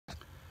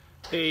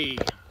Hey,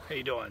 how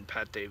you doing?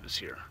 Pat Davis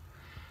here.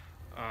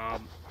 I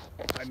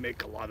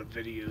make a lot of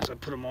videos. I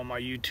put them on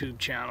my YouTube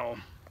channel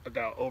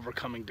about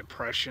overcoming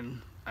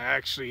depression. I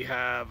actually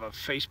have a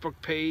Facebook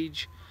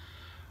page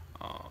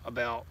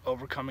about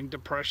overcoming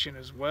depression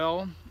as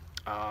well.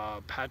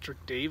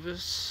 Patrick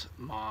Davis.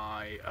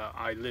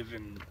 I live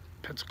in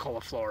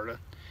Pensacola, Florida,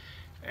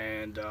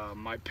 and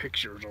my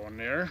picture's on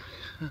there.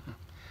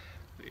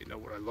 You know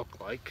what I look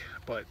like,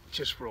 but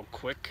just real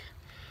quick.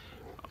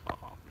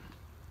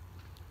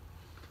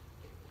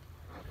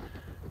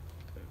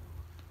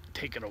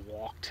 Taking a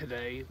walk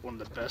today. One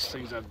of the best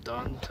things I've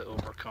done to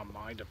overcome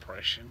my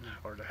depression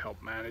or to help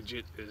manage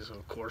it is,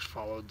 of course,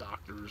 follow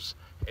doctor's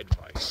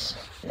advice,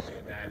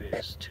 and that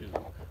is to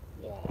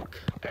walk,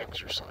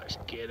 exercise,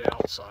 get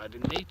outside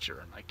in nature.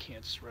 And I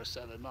can't stress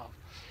that enough.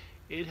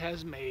 It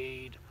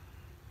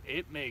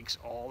makes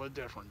all the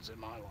difference in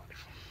my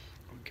life.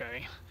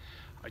 Okay,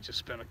 I just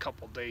spent a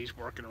couple days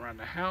working around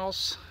the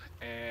house,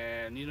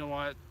 and you know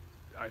what,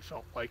 I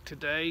felt like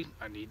today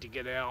I need to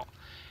get out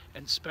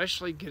and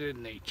especially get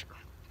in nature.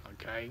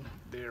 Okay,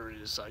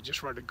 I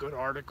just read a good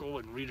article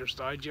in Reader's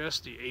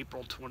Digest, the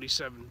April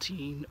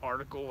 2017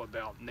 article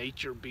about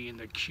nature being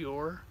the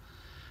cure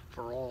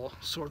for all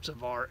sorts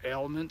of our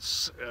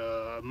ailments,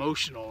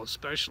 emotional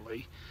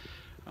especially.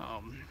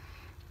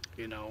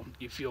 You know,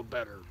 you feel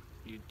better,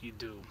 you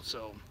do.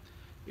 So,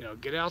 you know,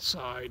 get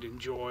outside,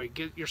 enjoy,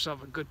 get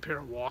yourself a good pair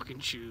of walking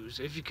shoes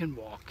if you can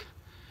walk.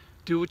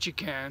 Do what you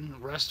can,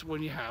 rest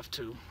when you have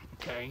to,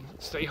 okay?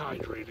 Stay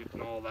hydrated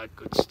and all that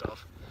good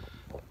stuff.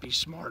 Be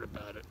smart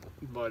about it,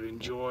 but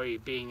enjoy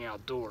being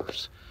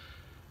outdoors.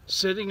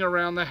 Sitting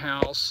around the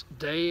house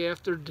day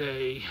after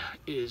day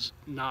is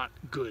not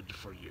good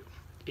for you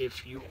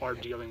if you are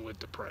dealing with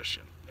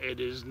depression.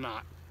 It is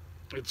not.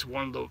 It's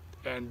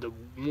and the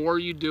more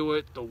you do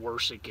it, the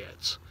worse it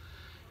gets.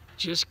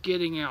 Just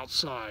getting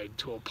outside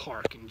to a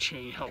park and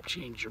help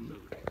change your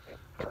mood.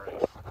 All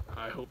right.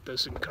 I hope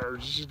this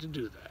encourages you to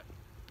do that.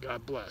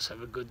 God bless.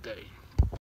 Have a good day.